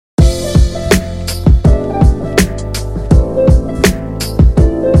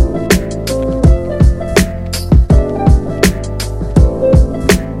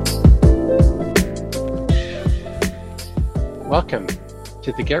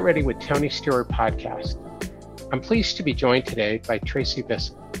Get Ready with Tony Stewart podcast. I'm pleased to be joined today by Tracy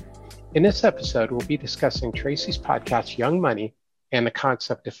Bissett. In this episode, we'll be discussing Tracy's podcast, Young Money, and the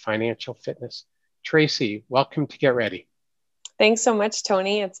concept of financial fitness. Tracy, welcome to Get Ready. Thanks so much,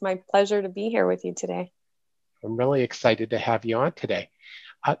 Tony. It's my pleasure to be here with you today. I'm really excited to have you on today.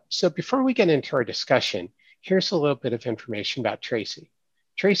 So before we get into our discussion, here's a little bit of information about Tracy.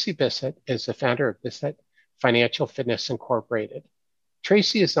 Tracy Bissett is the founder of Bissett Financial Fitness Incorporated.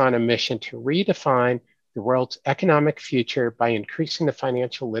 Tracy is on a mission to redefine the world's economic future by increasing the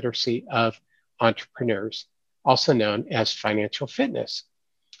financial literacy of entrepreneurs, also known as financial fitness.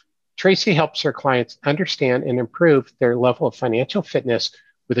 Tracy helps her clients understand and improve their level of financial fitness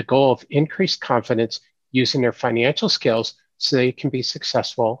with a goal of increased confidence using their financial skills so they can be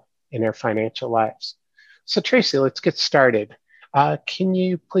successful in their financial lives. So Tracy, let's get started. Can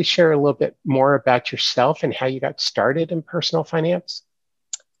you please share a little bit more about yourself and how you got started in personal finance?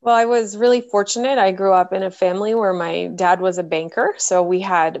 Well, I was really fortunate. I grew up in a family where my dad was a banker. So we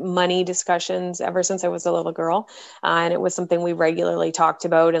had money discussions ever since I was a little girl. And it was something we regularly talked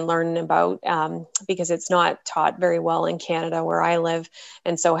about and learned about because it's not taught very well in Canada where I live.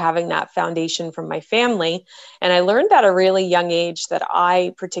 And so having that foundation from my family, and I learned at a really young age that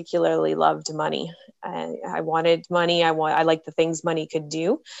I particularly loved money. I wanted money. I liked the things money could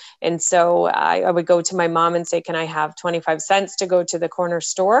do. And so I would go to my mom and say, can I have 25 cents to go to the corner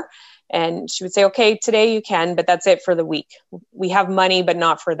store? And she would say, okay, today you can, but that's it for the week. We have money, but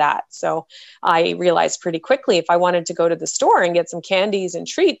not for that. So I realized pretty quickly, if I wanted to go to the store and get some candies and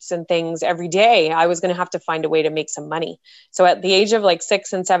treats and things every day, I was going to have to find a way to make some money. So at the age of like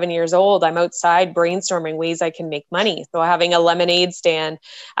 6 and 7 years old, I'm outside brainstorming ways I can make money. So having a lemonade stand,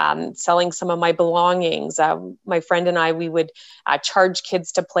 selling some of my belongings. My friend and I, we would charge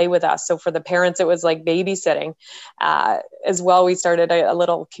kids to play with us. So for the parents, it was like babysitting. As well, we started a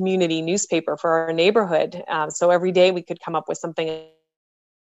little community newspaper for our neighborhood. So every day we could come up with something.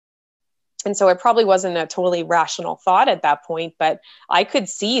 And so it probably wasn't a totally rational thought at that point, but I could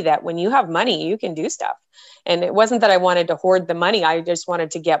see that when you have money, you can do stuff. And it wasn't that I wanted to hoard the money. I just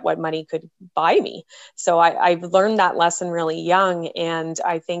wanted to get what money could buy me. So I've learned that lesson really young. And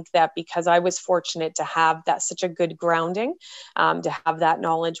I think that because I was fortunate to have that such a good grounding, to have that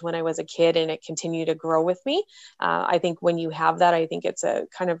knowledge when I was a kid and it continued to grow with me. I think when you have that, I think it's a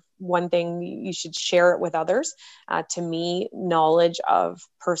kind of one thing you should share it with others. To me, knowledge of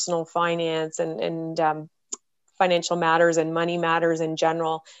personal finance and financial matters and money matters in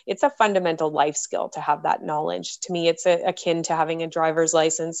general, it's a fundamental life skill to have that knowledge. To me, it's akin to having a driver's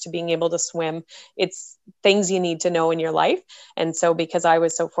license, to being able to swim. It's things you need to know in your life. And so because I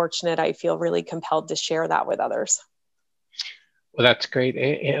was so fortunate, I feel really compelled to share that with others. Well, that's great.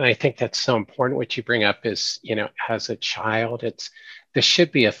 And I think that's so important. What you bring up is, as a child, this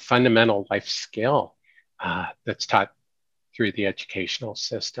should be a fundamental life skill that's taught through the educational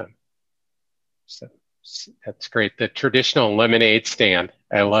system. So that's great. The traditional lemonade stand.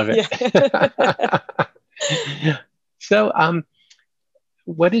 I love it. Yeah. So,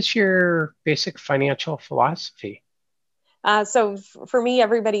 what is your basic financial philosophy? So for me,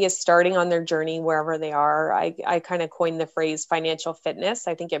 everybody is starting on their journey wherever they are. I kind of coined the phrase financial fitness.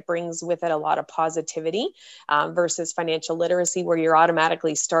 I think it brings with it a lot of positivity versus financial literacy, where you're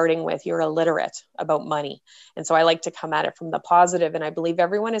automatically starting with you're illiterate about money. And so I like to come at it from the positive, and I believe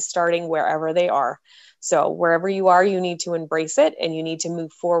everyone is starting wherever they are. So wherever you are, you need to embrace it and you need to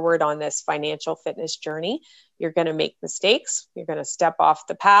move forward on this financial fitness journey. You're going to make mistakes. You're going to step off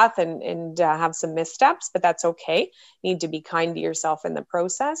the path and have some missteps, but that's okay. You need to be kind to yourself in the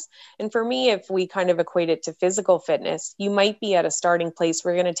process. And for me, if we kind of equate it to physical fitness, you might be at a starting place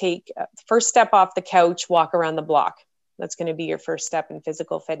where you're going to take first step off the couch, walk around the block. That's going to be your first step in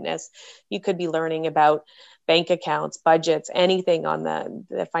physical fitness. You could be learning about bank accounts, budgets, anything on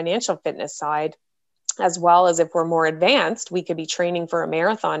the financial fitness side. As well as if we're more advanced, we could be training for a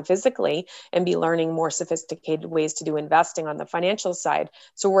marathon physically and be learning more sophisticated ways to do investing on the financial side.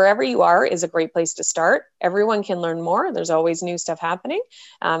 So wherever you are is a great place to start. Everyone can learn more. There's always new stuff happening.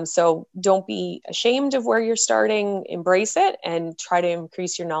 So don't be ashamed of where you're starting. Embrace it and try to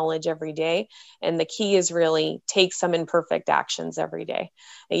increase your knowledge every day. And the key is really take some imperfect actions every day.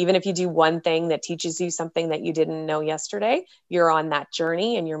 Even if you do one thing that teaches you something that you didn't know yesterday, you're on that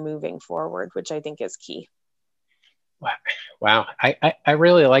journey and you're moving forward, which I think is key. Wow. I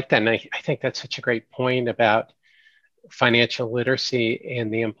really like that. And I think that's such a great point about financial literacy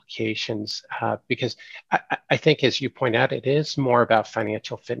and the implications, because I think, as you point out, it is more about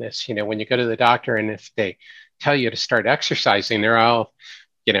financial fitness. When you go to the doctor and if they tell you to start exercising, they're all,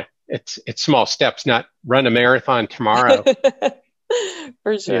 it's small steps, not run a marathon tomorrow.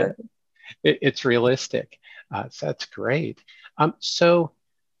 For Yeah, sure. it's realistic. So that's great. So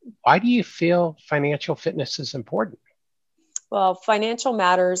why do you feel financial fitness is important? Well, financial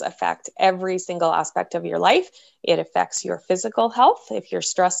matters affect every single aspect of your life. It affects your physical health. If you're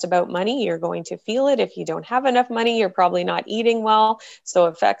stressed about money, you're going to feel it. If you don't have enough money, you're probably not eating well. So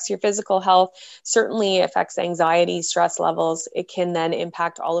it affects your physical health. Certainly affects anxiety, stress levels. It can then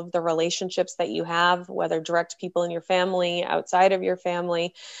impact all of the relationships that you have, whether direct people in your family, outside of your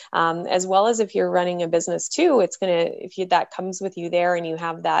family, as well as if you're running a business too. It's going to, if you, that comes with you there and you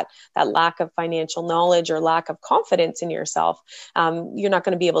have that lack of financial knowledge or lack of confidence in yourself, you're not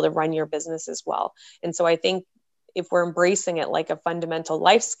going to be able to run your business as well. And so I think if we're embracing it like a fundamental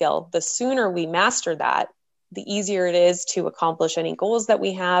life skill, the sooner we master that, the easier it is to accomplish any goals that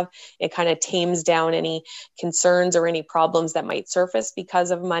we have. It kind of tames down any concerns or any problems that might surface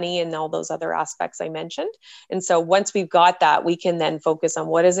because of money and all those other aspects I mentioned. And so once we've got that, we can then focus on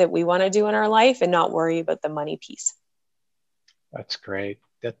what is it we want to do in our life and not worry about the money piece. That's great.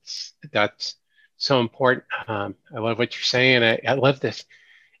 That's so important. I love what you're saying. I love this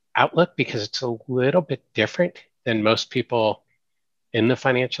outlook because it's a little bit different than most people in the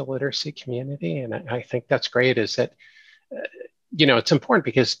financial literacy community. And I think that's great is that, it's important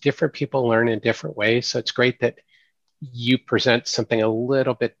because different people learn in different ways. So it's great that you present something a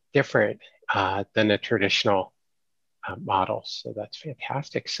little bit different than the traditional model. So that's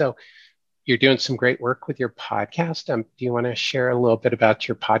fantastic. So you're doing some great work with your podcast. Do you want to share a little bit about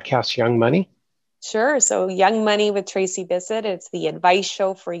your podcast, Young Money? Sure. So, Young Money with Tracy Bissett, it's the advice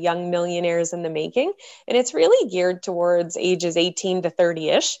show for young millionaires in the making. And it's really geared towards ages 18 to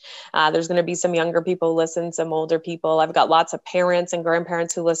 30-ish. There's going to be some younger people listen, some older people. I've got lots of parents and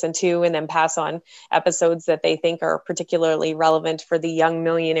grandparents who listen too, and then pass on episodes that they think are particularly relevant for the young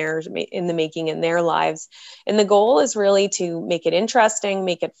millionaires in the making in their lives. And the goal is really to make it interesting,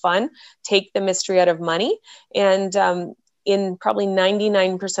 make it fun, take the mystery out of money. And in probably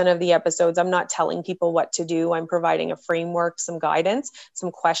 99% of the episodes, I'm not telling people what to do. I'm providing a framework, some guidance,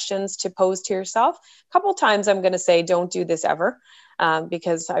 some questions to pose to yourself. A couple times I'm going to say, don't do this ever,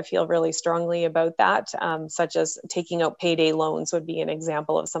 because I feel really strongly about that, such as taking out payday loans would be an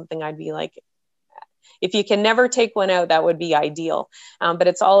example of something I'd be like, if you can never take one out, that would be ideal. But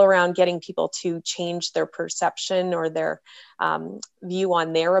it's all around getting people to change their perception or their view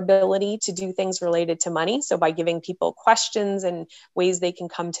on their ability to do things related to money. So by giving people questions and ways they can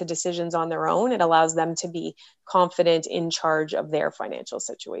come to decisions on their own, it allows them to be confident in charge of their financial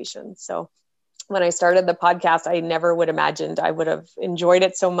situation. So when I started the podcast, I never would have imagined I would have enjoyed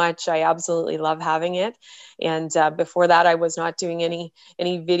it so much. I absolutely love having it. And before that, I was not doing any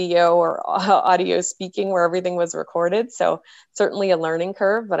video or audio speaking where everything was recorded. So certainly a learning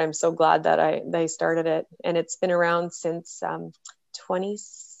curve, but I'm so glad that I started it. And it's been around since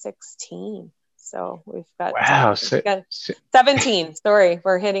 2016. So we've got, Wow. we've got 17. Sorry,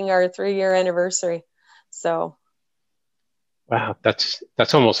 we're hitting our 3-year anniversary. So wow, that's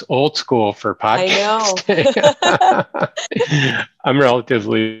almost old school for podcasting. I know. I'm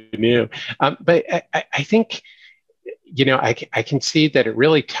relatively new, but I think I can see that it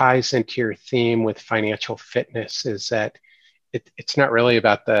really ties into your theme with financial fitness. Is that it's not really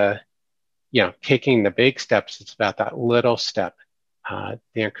about the taking the big steps; it's about that little step, the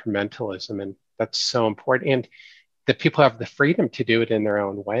incrementalism, and that's so important. And that people have the freedom to do it in their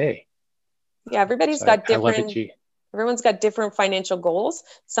own way. Yeah, everybody's got different. Everyone's got different financial goals.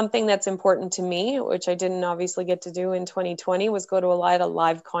 Something that's important to me, which I didn't obviously get to do in 2020, was go to a lot of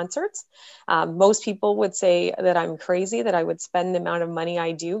live concerts. Most people would say that I'm crazy, that I would spend the amount of money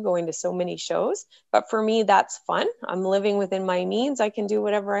I do going to so many shows. But for me, that's fun. I'm living within my means. I can do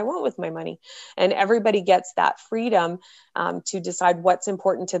whatever I want with my money. And everybody gets that freedom to decide what's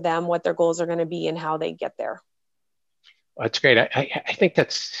important to them, what their goals are going to be, and how they get there. That's great. I think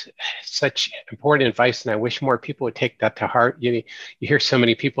that's such important advice, and I wish more people would take that to heart. You hear so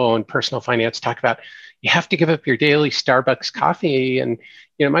many people in personal finance talk about you have to give up your daily Starbucks coffee, and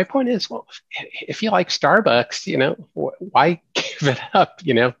my point is, well, if you like Starbucks, why give it up?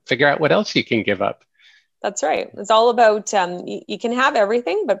 Figure out what else you can give up. That's right. It's all about, you can have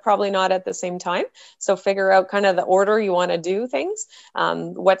everything, but probably not at the same time. So figure out kind of the order you want to do things.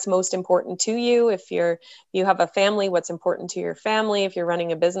 What's most important to you. If you have a family, what's important to your family. If you're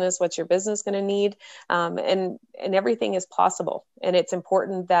running a business, what's your business going to need? And everything is possible. And it's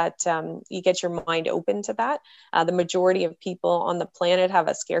important that you get your mind open to that. The majority of people on the planet have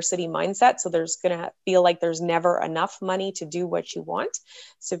a scarcity mindset. So there's going to feel like there's never enough money to do what you want.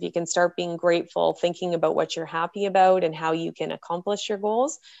 So if you can start being grateful, thinking about what you're happy about and how you can accomplish your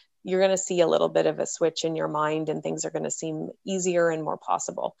goals, you're going to see a little bit of a switch in your mind, and things are going to seem easier and more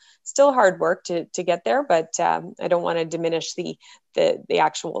possible. Still hard work to get there, but I don't want to diminish the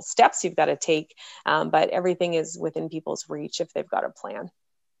actual steps you've got to take. But everything is within people's reach if they've got a plan.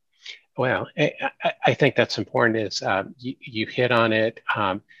 Well, I think that's important is you hit on it,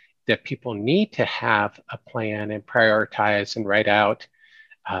 that people need to have a plan and prioritize and write out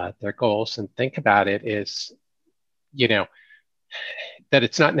their goals and think about it is, that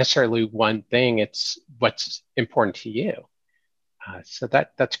it's not necessarily one thing, it's what's important to you. So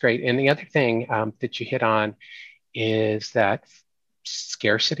that's great. And the other thing that you hit on is that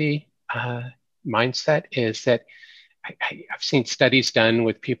scarcity mindset is that I've seen studies done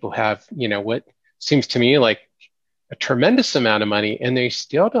with people who have, what seems to me like a tremendous amount of money and they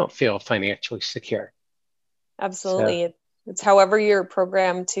still don't feel financially secure. Absolutely. So, it's however you're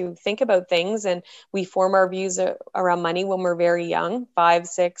programmed to think about things. And we form our views around money when we're very young, 5,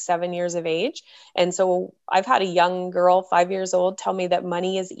 6, 7 years of age. And so I've had a young girl, 5 years old, tell me that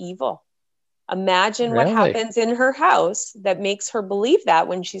money is evil. Imagine what happens in her house that makes her believe that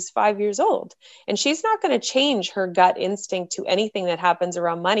when she's 5 years old. And she's not going to change her gut instinct to anything that happens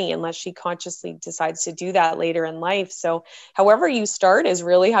around money unless she consciously decides to do that later in life. So however you start is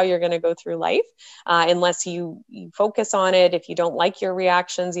really how you're going to go through life, unless you focus on it. If you don't like your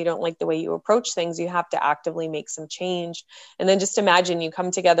reactions, you don't like the way you approach things, you have to actively make some change. And then just imagine you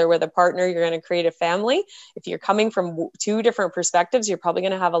come together with a partner, you're going to create a family. If you're coming from two different perspectives, you're probably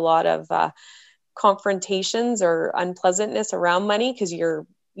going to have a lot of confrontations or unpleasantness around money because you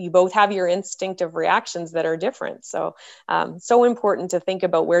both have your instinctive reactions that are different. So so important to think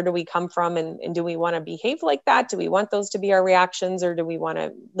about, where do we come from, and do we want to behave like that? Do we want those to be our reactions, or do we want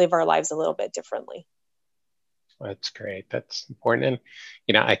to live our lives a little bit differently? That's great. That's important.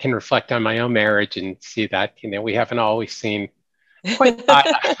 And, I can reflect on my own marriage and see that, we haven't always seen quite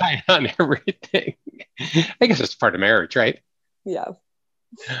eye on everything. I guess it's part of marriage, right? Yeah.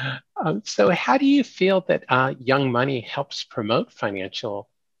 So how do you feel that Young Money helps promote financial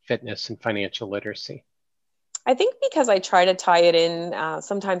fitness and financial literacy? I think because I try to tie it in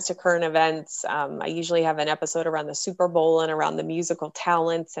sometimes to current events. I usually have an episode around the Super Bowl and around the musical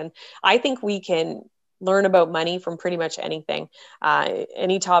talents. And I think we can learn about money from pretty much anything.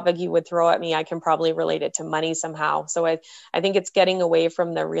 Any topic you would throw at me, I can probably relate it to money somehow. So I think it's getting away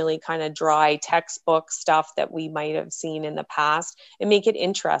from the really kind of dry textbook stuff that we might have seen in the past and make it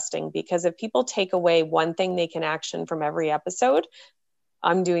interesting. Because if people take away one thing they can action from every episode,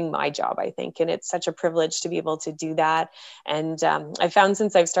 I'm doing my job, I think. And it's such a privilege to be able to do that. And I found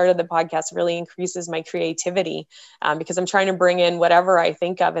since I've started the podcast, really increases my creativity because I'm trying to bring in whatever I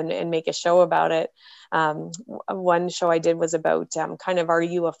think of and make a show about it. One show I did was about kind of, are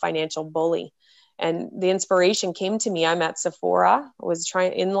you a financial bully? And the inspiration came to me. I'm at Sephora, I was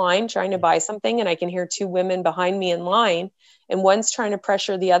trying to buy something, and I can hear two women behind me in line. And one's trying to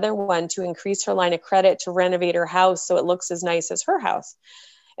pressure the other one to increase her line of credit to renovate her house so it looks as nice as her house.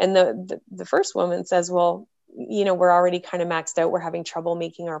 And the first woman says, well, we're already kind of maxed out. We're having trouble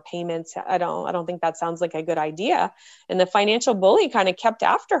making our payments. I don't think that sounds like a good idea. And the financial bully kind of kept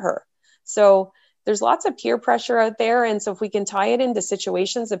after her. So there's lots of peer pressure out there. And so if we can tie it into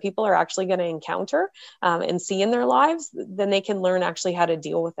situations that people are actually going to encounter and see in their lives, then they can learn actually how to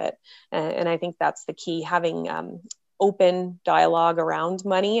deal with it. And I think that's the key, having open dialogue around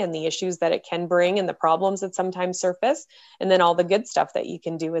money and the issues that it can bring and the problems that sometimes surface, and then all the good stuff that you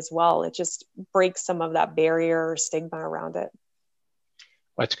can do as well. It just breaks some of that barrier or stigma around it.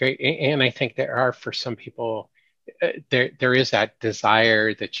 Well, that's great. And I think there are, for some people, there is that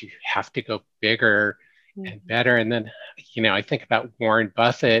desire that you have to go bigger and better. And then, I think about Warren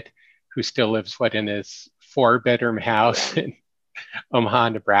Buffett, who still lives in his 4-bedroom house in Omaha,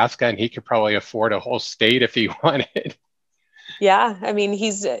 Nebraska, and he could probably afford a whole state if he wanted. Yeah, I mean,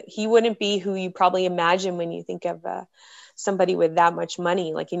 he wouldn't be who you probably imagine when you think of somebody with that much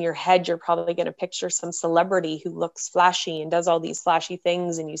money. Like in your head, you're probably going to picture some celebrity who looks flashy and does all these flashy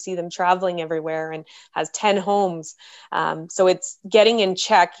things, and you see them traveling everywhere and has 10 homes. So it's getting in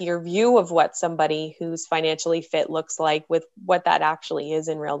check your view of what somebody who's financially fit looks like with what that actually is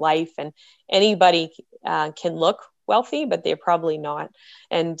in real life. And anybody can look wealthy, but they're probably not.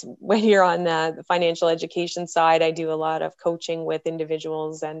 And when you're on the financial education side, I do a lot of coaching with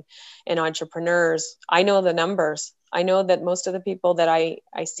individuals and entrepreneurs. I know the numbers. I know that most of the people that I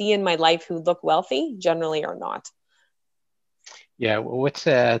see in my life who look wealthy generally are not. Yeah. Well, what's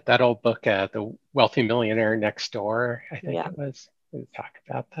that old book, The Wealthy Millionaire Next Door? I think it was. We talk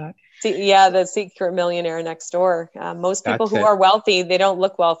about that. Yeah, The Secret Millionaire Next Door. Most people who are wealthy, they don't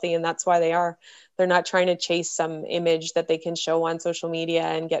look wealthy, and that's why they are. They're not trying to chase some image that they can show on social media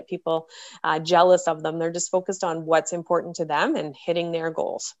and get people jealous of them. They're just focused on what's important to them and hitting their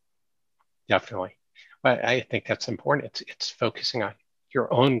goals. Definitely. Well, I think that's important. It's focusing on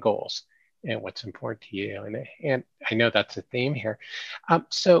your own goals and what's important to you. And I know that's a theme here.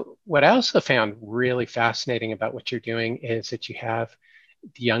 So what I also found really fascinating about what you're doing is that you have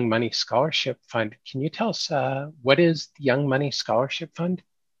the Young Money Scholarship Fund. Can you tell us what is the Young Money Scholarship Fund?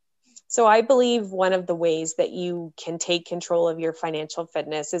 So I believe one of the ways that you can take control of your financial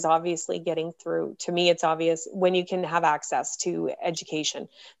fitness is obviously getting through. To me, it's obvious when you can have access to education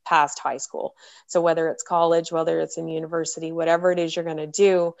past high school. So whether it's college, whether it's in university, whatever it is you're going to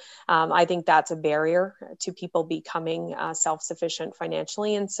do, I think that's a barrier to people becoming self-sufficient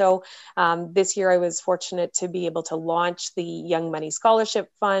financially. And so this year I was fortunate to be able to launch the Young Money Scholarship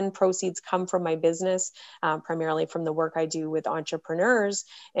Fund. Proceeds come from my business, primarily from the work I do with entrepreneurs.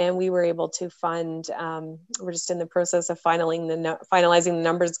 And we were able to fund, we're just in the process of finalizing the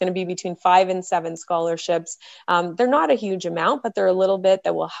numbers. It's going to be between 5 and 7 scholarships. They're not a huge amount, but they're a little bit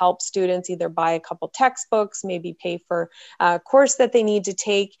that will help students either buy a couple textbooks, maybe pay for a course that they need to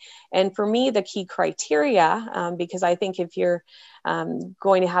take. And for me, the key criteria, because I think if you're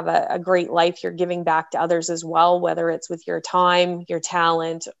going to have a great life, you're giving back to others as well, whether it's with your time, your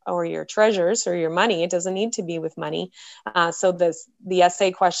talent, or your treasures or your money. It doesn't need to be with money. So the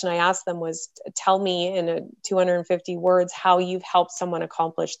essay question I asked them was, tell me in 250 words how you've helped someone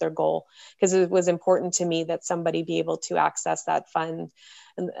accomplish their goal, because it was important to me that somebody be able to access that fund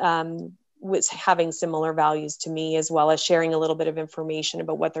was having similar values to me, as well as sharing a little bit of information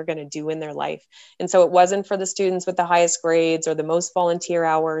about what they're going to do in their life. And so it wasn't for the students with the highest grades or the most volunteer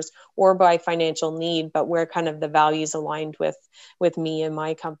hours or by financial need, but where kind of the values aligned with me and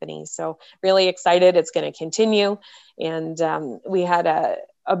my company. So really excited. It's going to continue. And we had a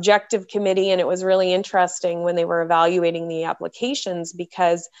objective committee, and it was really interesting when they were evaluating the applications,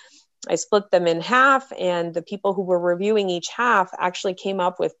 because I split them in half, and the people who were reviewing each half actually came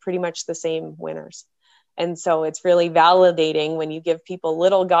up with pretty much the same winners. And so it's really validating when you give people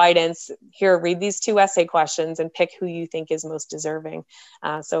little guidance. Here, read these 2 essay questions and pick who you think is most deserving.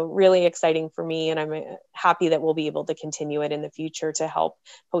 So really exciting for me, and I'm happy that we'll be able to continue it in the future to help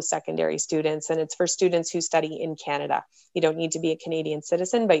post-secondary students. And it's for students who study in Canada. You don't need to be a Canadian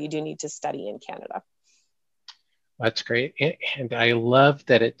citizen, but you do need to study in Canada. That's great. And I love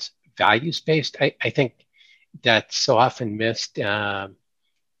that it's values-based. I think that's so often missed,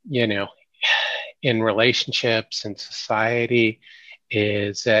 in relationships and society,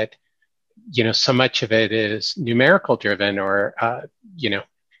 is that, so much of it is numerical driven or,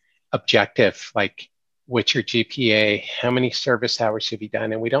 objective, like what's your GPA, how many service hours have you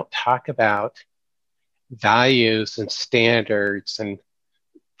done? And we don't talk about values and standards and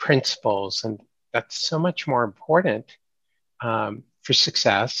principles. And that's so much more important for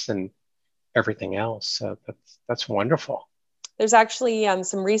success and everything else. So that's wonderful. There's actually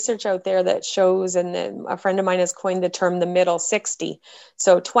some research out there that shows, and a friend of mine has coined the term the middle 60.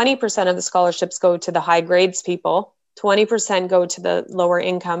 So 20% of the scholarships go to the high grades people, 20% go to the lower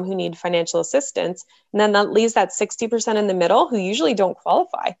income who need financial assistance, and then that leaves that 60% in the middle who usually don't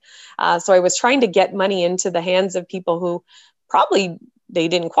qualify. So I was trying to get money into the hands of people who probably they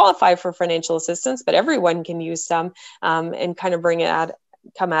didn't qualify for financial assistance, but everyone can use some, and kind of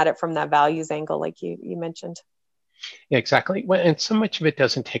come at it from that values angle, like you mentioned. Yeah, exactly. Well, and so much of it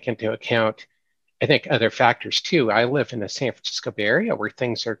doesn't take into account, I think, other factors too. I live in the San Francisco Bay Area where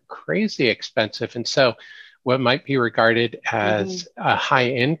things are crazy expensive. And so what might be regarded as a high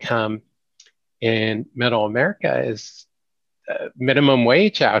income in middle America is minimum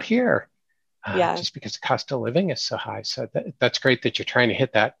wage out here, just because the cost of living is so high. So that's great that you're trying to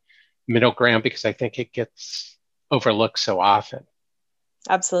hit that middle ground, because I think it gets overlooked so often.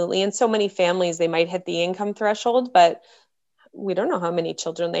 Absolutely. And so many families, they might hit the income threshold, but we don't know how many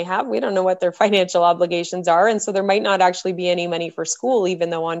children they have. We don't know what their financial obligations are. And so there might not actually be any money for school, even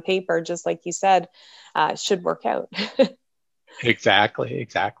though on paper, just like you said, should work out. Exactly.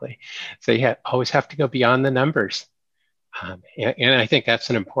 So you always have to go beyond the numbers. And I think that's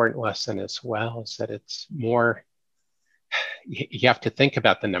an important lesson as well, is that it's more, you have to think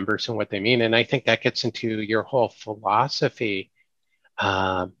about the numbers and what they mean. And I think that gets into your whole philosophy,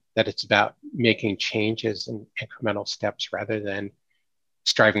 that it's about making changes and incremental steps rather than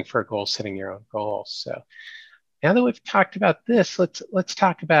striving for a goal, setting your own goals. So now that we've talked about this, let's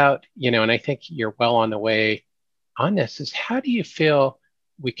talk about, and I think you're well on the way on this, is how do you feel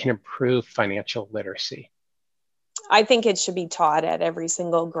we can improve financial literacy? I think it should be taught at every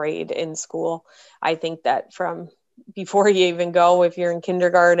single grade in school. I think that from before you even go, if you're in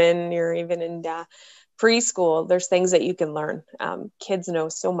kindergarten, you're even in preschool, there's things that you can learn. Kids know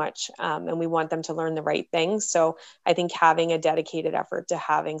so much, and we want them to learn the right things. So I think having a dedicated effort to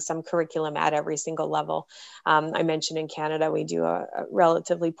having some curriculum at every single level. I mentioned in Canada, we do a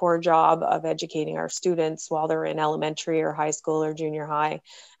relatively poor job of educating our students while they're in elementary or high school or junior high.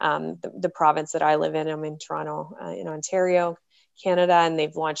 The province that I live in, I'm in Toronto, in Ontario, Canada, and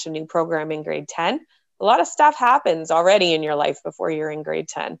they've launched a new program in grade 10. A lot of stuff happens already in your life before you're in grade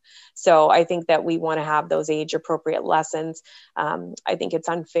 10. So I think that we want to have those age appropriate lessons. I think it's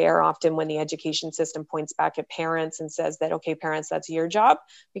unfair often when the education system points back at parents and says that, okay, parents, that's your job,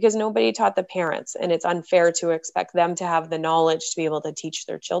 because nobody taught the parents. And it's unfair to expect them to have the knowledge to be able to teach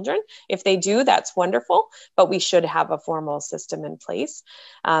their children. If they do, that's wonderful, but we should have a formal system in place.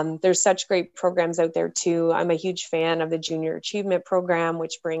 There's such great programs out there too. I'm a huge fan of the Junior Achievement Program,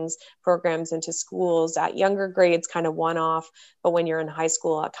 which brings programs into schools at younger grades, kind of one-off, but when you're in high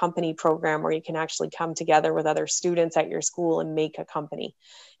school, a company program where you can actually come together with other students at your school and make a company.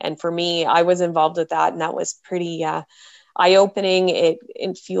 And for me, I was involved with that, and that was pretty eye-opening.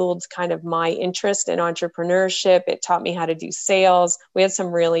 It fueled kind of my interest in entrepreneurship. It taught me how to do sales. We had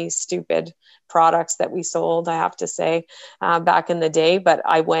some really stupid products that we sold, I have to say, back in the day, but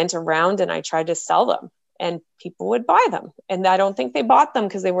I went around and I tried to sell them, and people would buy them. And I don't think they bought them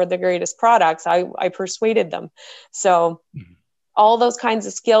because they were the greatest products. I persuaded them. So all those kinds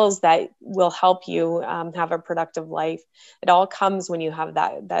of skills that will help you have a productive life, it all comes when you have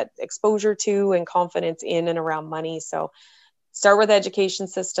that exposure to and confidence in and around money. So start with the education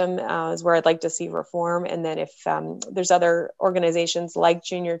system is where I'd like to see reform. And then if there's other organizations like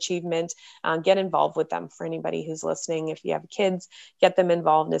Junior Achievement, get involved with them. For anybody who's listening, if you have kids, get them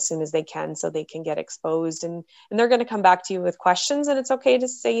involved as soon as they can so they can get exposed. And they're going to come back to you with questions, and it's okay to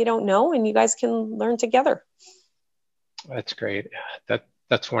say you don't know, and you guys can learn together. That's great.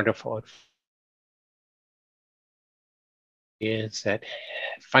 That's wonderful. Is that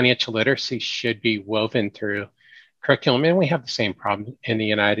financial literacy should be woven through curriculum, and we have the same problem in the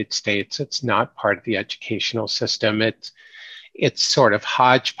United States. It's not part of the educational system. It's sort of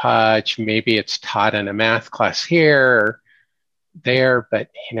hodgepodge. Maybe it's taught in a math class here or there,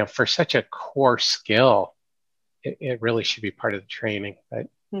 but for such a core skill, it really should be part of the training. But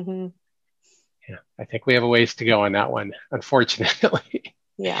yeah, I think we have a ways to go on that one, unfortunately.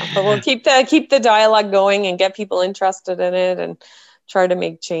 Yeah, but we'll keep the dialogue going and get people interested in it and try to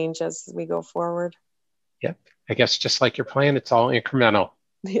make change as we go forward. Yep. I guess just like your plan, it's all incremental.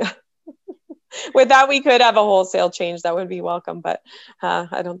 Yeah. With that, we could have a wholesale change that would be welcome, but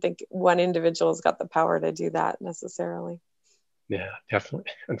I don't think one individual has got the power to do that necessarily. Yeah,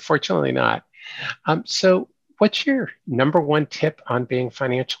 definitely. Unfortunately not. So what's your number one tip on being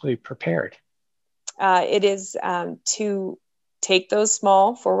financially prepared? It is to take those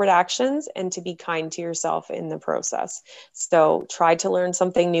small forward actions and to be kind to yourself in the process. So try to learn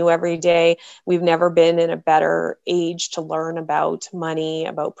something new every day. We've never been in a better age to learn about money,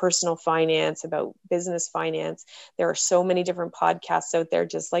 about personal finance, about business finance. There are so many different podcasts out there,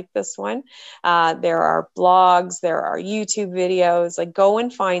 just like this one. There are blogs, there are YouTube videos. Like, go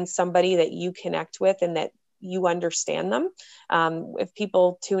and find somebody that you connect with and that you understand them. If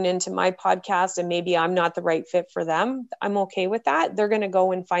people tune into my podcast and maybe I'm not the right fit for them, I'm okay with that. They're going to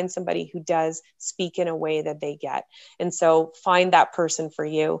go and find somebody who does speak in a way that they get. And so find that person for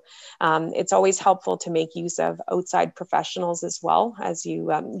you. It's always helpful to make use of outside professionals as well as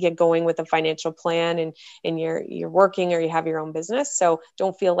you get going with a financial plan and you're working or you have your own business. So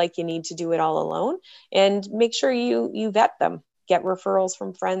don't feel like you need to do it all alone, and make sure you vet them. Get referrals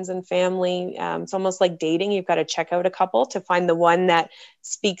from friends and family. It's almost like dating. You've got to check out a couple to find the one that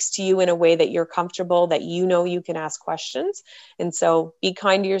speaks to you in a way that you're comfortable, that you can ask questions. And so be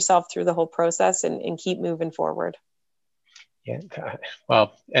kind to yourself through the whole process and keep moving forward. Yeah,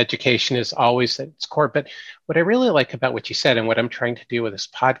 well, education is always at its core. But what I really like about what you said, and what I'm trying to do with this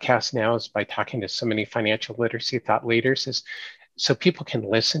podcast now is by talking to so many financial literacy thought leaders, is so people can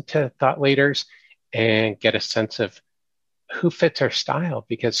listen to thought leaders and get a sense of who fits our style.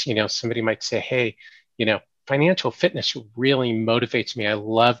 Because, somebody might say, hey, financial fitness really motivates me. I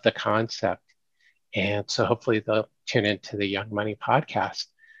love the concept. And so hopefully they'll tune into the Young Money podcast.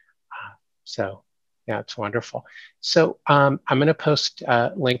 So yeah, it's wonderful. So I'm going to post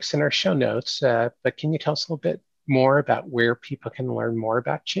links in our show notes, but can you tell us a little bit more about where people can learn more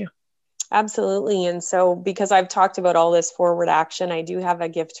about you? Absolutely. And so, because I've talked about all this forward action, I do have a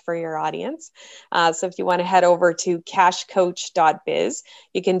gift for your audience. So, if you want to head over to cashcoach.biz,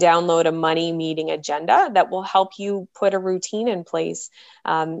 you can download a money meeting agenda that will help you put a routine in place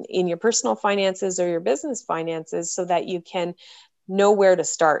in your personal finances or your business finances so that you can know where to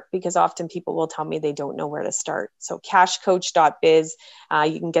start, because often people will tell me they don't know where to start. So cashcoach.biz,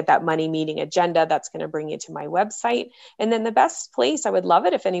 you can get that money meeting agenda. That's going to bring you to my website. And then the best place, I would love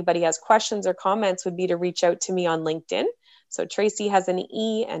it if anybody has questions or comments, would be to reach out to me on LinkedIn. So Tracy has an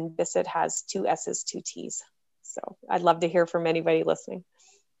E and Bissett has 2 S's, 2 T's. So I'd love to hear from anybody listening.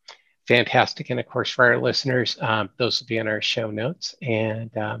 Fantastic. And of course, for our listeners, those will be in our show notes.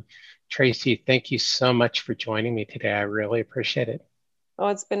 And Tracy, thank you so much for joining me today. I really appreciate it. Oh,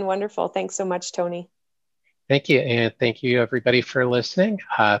 it's been wonderful. Thanks so much, Tony. Thank you. And thank you, everybody, for listening.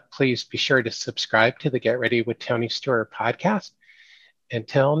 Please be sure to subscribe to the Get Ready with Tony Steuart podcast.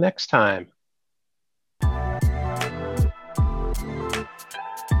 Until next time.